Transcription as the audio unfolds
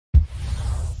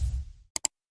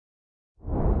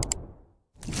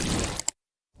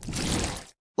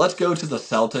Let's go to the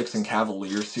Celtics and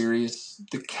Cavaliers series.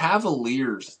 The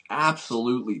Cavaliers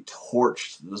absolutely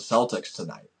torched the Celtics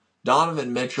tonight.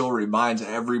 Donovan Mitchell reminds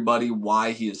everybody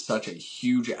why he is such a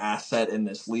huge asset in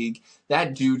this league.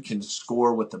 That dude can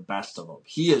score with the best of them.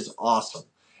 He is awesome.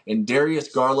 And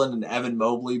Darius Garland and Evan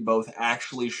Mobley both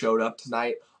actually showed up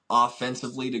tonight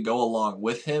offensively to go along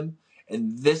with him.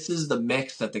 And this is the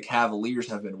mix that the Cavaliers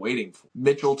have been waiting for.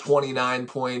 Mitchell, 29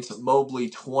 points. Mobley,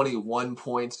 21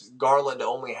 points. Garland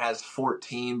only has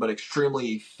 14, but extremely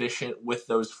efficient with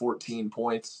those 14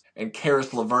 points. And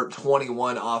Karis LeVert,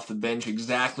 21 off the bench,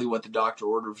 exactly what the doctor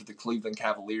ordered for the Cleveland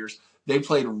Cavaliers. They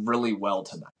played really well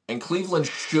tonight. And Cleveland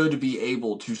should be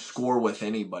able to score with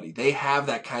anybody. They have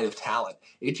that kind of talent.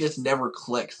 It just never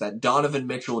clicks. That Donovan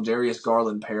Mitchell-Darius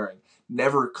Garland pairing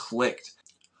never clicked.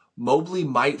 Mobley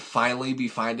might finally be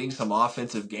finding some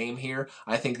offensive game here.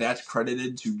 I think that's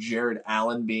credited to Jared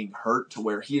Allen being hurt to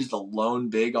where he's the lone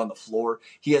big on the floor.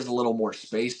 He has a little more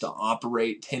space to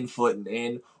operate 10 foot and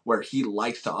in where he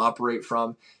likes to operate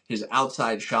from. His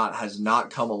outside shot has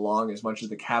not come along as much as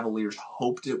the Cavaliers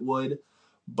hoped it would.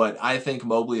 But I think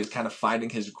Mobley is kind of finding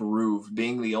his groove,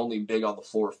 being the only big on the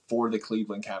floor for the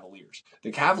Cleveland Cavaliers.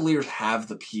 The Cavaliers have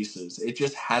the pieces. It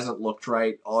just hasn't looked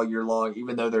right all year long,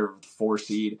 even though they're the 4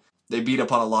 seed. They beat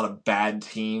up on a lot of bad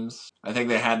teams. I think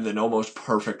they had an almost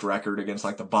perfect record against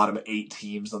like the bottom 8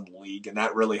 teams in the league, and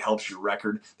that really helps your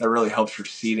record. That really helps your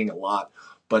seeding a lot.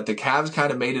 But the Cavs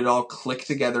kind of made it all click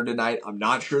together tonight. I'm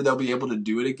not sure they'll be able to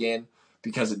do it again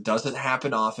because it doesn't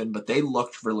happen often, but they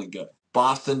looked really good.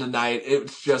 Boston tonight,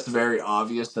 it's just very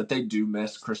obvious that they do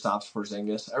miss Kristaps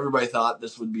Porzingis. Everybody thought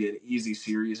this would be an easy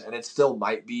series, and it still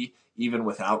might be, even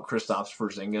without Kristaps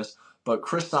Porzingis. But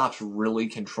Kristaps really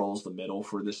controls the middle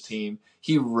for this team.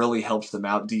 He really helps them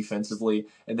out defensively,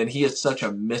 and then he is such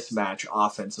a mismatch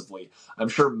offensively. I'm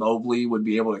sure Mobley would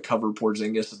be able to cover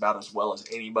Porzingis about as well as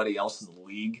anybody else in the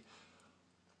league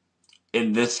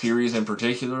in this series in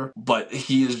particular, but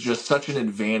he is just such an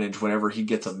advantage whenever he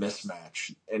gets a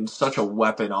mismatch and such a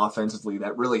weapon offensively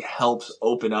that really helps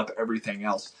open up everything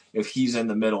else if he's in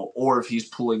the middle or if he's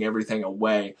pulling everything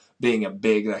away, being a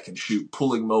big that can shoot,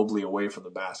 pulling Mobley away from the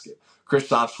basket.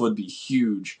 Kristaps would be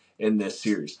huge in this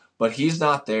series, but he's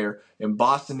not there, and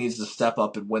Boston needs to step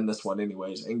up and win this one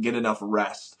anyways and get enough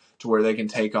rest to where they can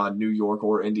take on New York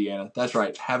or Indiana. That's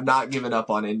right, have not given up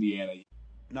on Indiana.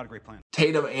 Not a great plan.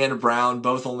 Tatum and Brown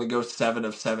both only go 7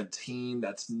 of 17.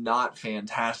 That's not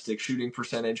fantastic shooting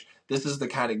percentage. This is the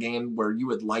kind of game where you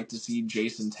would like to see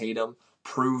Jason Tatum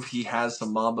prove he has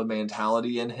some Mamba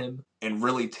mentality in him and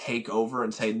really take over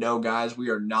and say, no, guys, we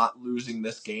are not losing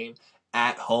this game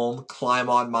at home. Climb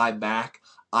on my back.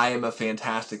 I am a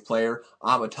fantastic player.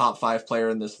 I'm a top 5 player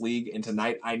in this league, and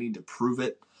tonight I need to prove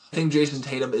it. I think Jason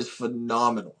Tatum is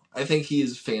phenomenal. I think he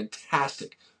is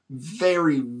fantastic.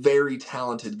 Very, very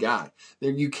talented guy.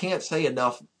 You can't say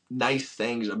enough nice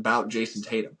things about Jason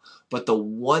Tatum. But the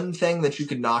one thing that you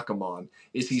can knock him on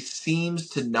is he seems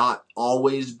to not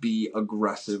always be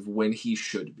aggressive when he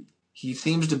should be. He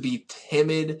seems to be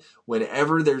timid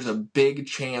whenever there's a big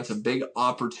chance, a big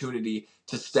opportunity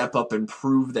to step up and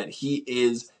prove that he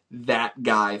is that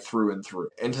guy through and through.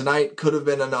 And tonight could have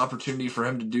been an opportunity for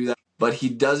him to do that. But he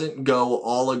doesn't go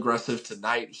all aggressive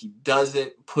tonight. He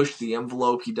doesn't push the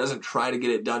envelope. He doesn't try to get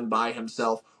it done by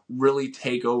himself, really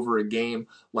take over a game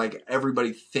like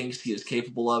everybody thinks he is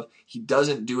capable of. He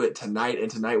doesn't do it tonight,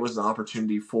 and tonight was an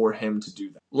opportunity for him to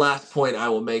do that. Last point I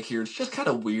will make here, it's just kind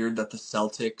of weird that the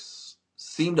Celtics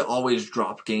seem to always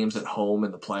drop games at home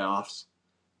in the playoffs.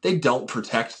 They don't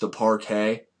protect the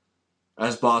parquet,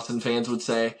 as Boston fans would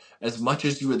say, as much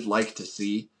as you would like to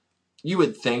see. You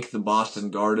would think the Boston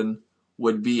Garden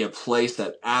would be a place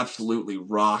that absolutely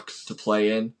rocks to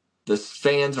play in. The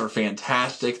fans are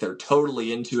fantastic. They're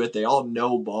totally into it. They all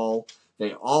know ball.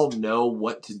 They all know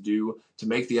what to do to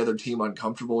make the other team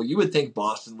uncomfortable. You would think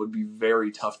Boston would be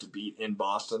very tough to beat in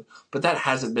Boston, but that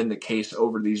hasn't been the case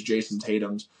over these Jason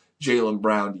Tatum's, Jaylen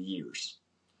Brown years.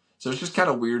 So it's just kind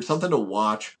of weird, something to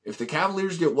watch. If the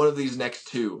Cavaliers get one of these next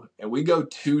 2, and we go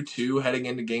 2-2 heading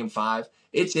into Game 5,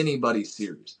 it's anybody's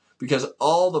series. Because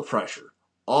all the pressure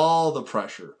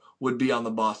would be on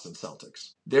the Boston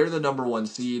Celtics. They're the number 1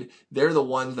 seed. They're the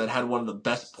ones that had one of the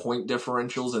best point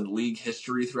differentials in league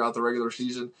history throughout the regular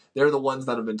season. They're the ones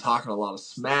that have been talking a lot of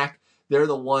smack. They're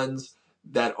the ones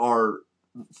that are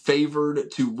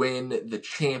favored to win the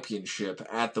championship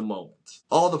at the moment.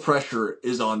 All the pressure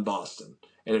is on Boston.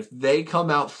 And if they come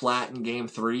out flat in Game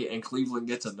 3 and Cleveland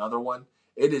gets another one,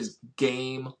 it is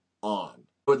game on.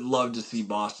 I would love to see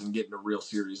Boston get in a real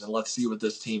series, and let's see what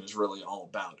this team is really all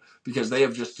about, because they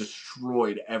have just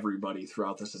destroyed everybody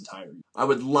throughout this entire year. I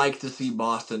would like to see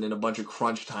Boston in a bunch of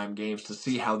crunch time games to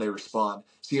see how they respond,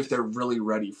 see if they're really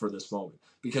ready for this moment.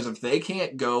 Because if they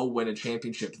can't go win a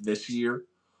championship this year,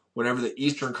 whenever the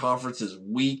Eastern Conference is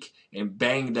weak and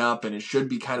banged up and it should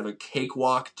be kind of a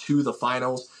cakewalk to the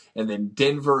finals, and then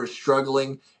Denver is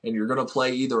struggling, and you're going to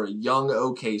play either a young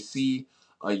OKC,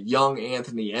 a young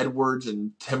Anthony Edwards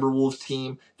and Timberwolves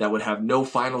team that would have no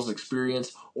finals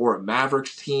experience, or a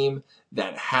Mavericks team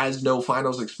that has no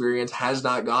finals experience, has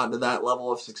not gotten to that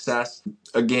level of success.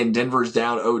 Again, Denver's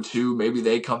down 0-2. Maybe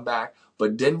they come back.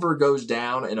 But Denver goes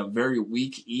down in a very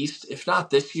weak East. If not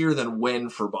this year, then when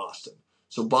for Boston?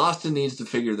 So Boston needs to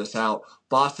figure this out.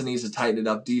 Boston needs to tighten it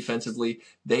up defensively.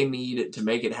 They need to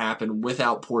make it happen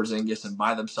without Porzingis and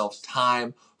buy themselves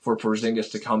time for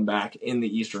Porzingis to come back in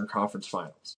the Eastern Conference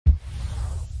Finals.